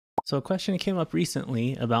So a question came up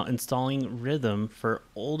recently about installing Rhythm for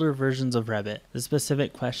older versions of Revit. The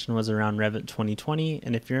specific question was around Revit 2020,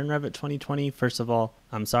 and if you're in Revit 2020, first of all,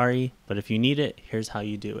 I'm sorry, but if you need it, here's how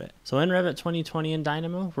you do it. So in Revit 2020 in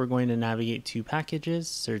Dynamo, we're going to navigate to Packages,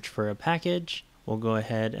 search for a package. We'll go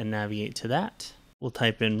ahead and navigate to that. We'll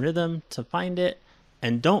type in Rhythm to find it,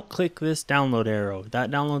 and don't click this download arrow. That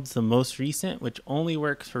downloads the most recent, which only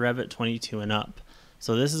works for Revit 22 and up.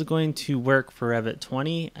 So this is going to work for Revit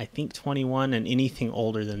 20, I think 21, and anything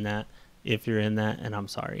older than that if you're in that, and I'm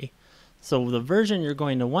sorry. So the version you're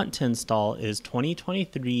going to want to install is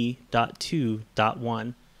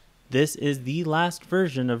 2023.2.1. This is the last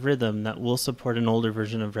version of Rhythm that will support an older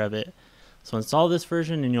version of Revit. So install this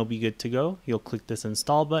version and you'll be good to go. You'll click this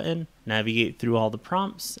install button, navigate through all the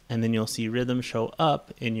prompts, and then you'll see Rhythm show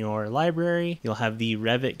up in your library. You'll have the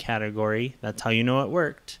Revit category. That's how you know it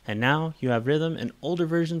worked. And now you have Rhythm and older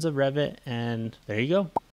versions of Revit, and there you go.